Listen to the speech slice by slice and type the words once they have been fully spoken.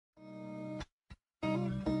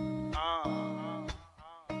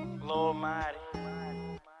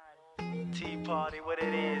Myddie. Tea party, what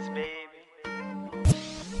it is, baby.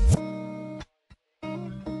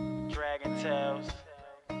 Draggin tails.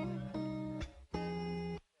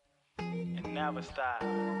 And never stop.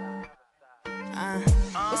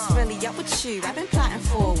 What's really up with you? I've been plotting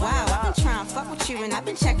for a while. I've been trying to fuck with you and I've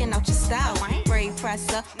been checking out your style. I ain't very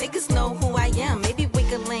pressed up. Niggas know who I am. Maybe we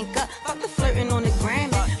could link up. Fuck the flirting on the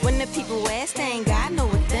gram. When the people ask, they ain't got no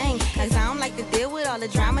thing. Cause I don't like to deal with all the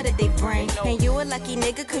drama that they bring. And you a lucky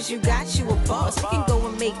nigga cause you got you a boss. We can go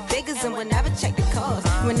and make figures and we'll never check the cost.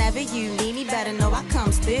 Whenever you need me, better know I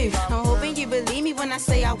comes through. I'm hoping you believe me when I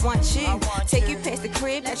say I want you. Take you past the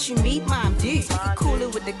crib, let you meet my dudes. We can cool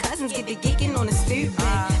it with the cousins, get the geeking on the stoop,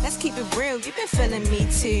 man. Let's keep it real, you been feeling me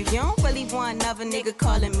too. You don't really want another nigga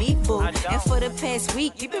calling me boo. And for the past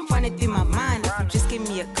week, you been running through my mind. If you just give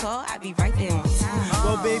me a call, I'll be right there on time.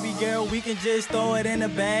 Well, baby girl, we can just throw it in the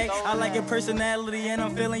bag. I like your personality and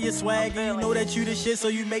I'm feeling your swag. And you know that you the shit, so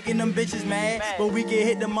you making them bitches mad. But we can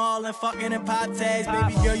hit the mall and fucking and pop tags.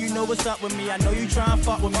 Baby girl, you know what's up with me. I know you try and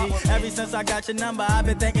fuck with me. Ever since I got your number, I've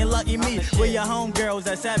been thinking lucky me. Where your homegirls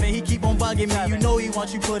at 7, he keep on bugging me. You know he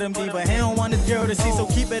wants you put him deep, but he don't want his girl to see. So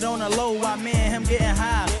keep it on the low while me and him getting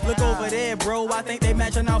high. Look over there, bro, I think they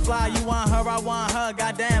matching out fly. You want her, I want her.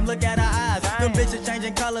 Goddamn, look at her eyes. Them bitches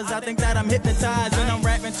changing colors, I think that I'm hypnotized. And I'm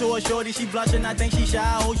rapping to her shorty, she blushing, I think she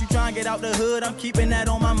shy. Oh, you trying to get out the hood, I'm keeping that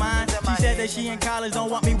on my mind. She said that she in college, don't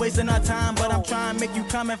want me wasting her time. But I'm trying to make you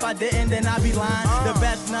come, if I didn't, then I'd be lying. The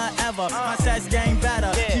best nut ever, my sex game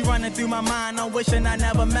better. She running through my mind, I'm wishing I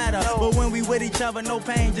never met her. But when we with each other, no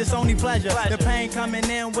pain, just only pleasure. The pain coming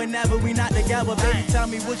in whenever we not together. Baby, tell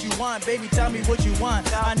me what you want, baby, tell me what you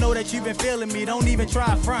want. I know that you been feeling me, don't even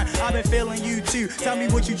try front. I've been feeling you too, tell me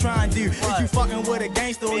what you trying to do. Is you fucking with a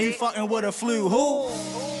gangster or you fucking with a flu? Who?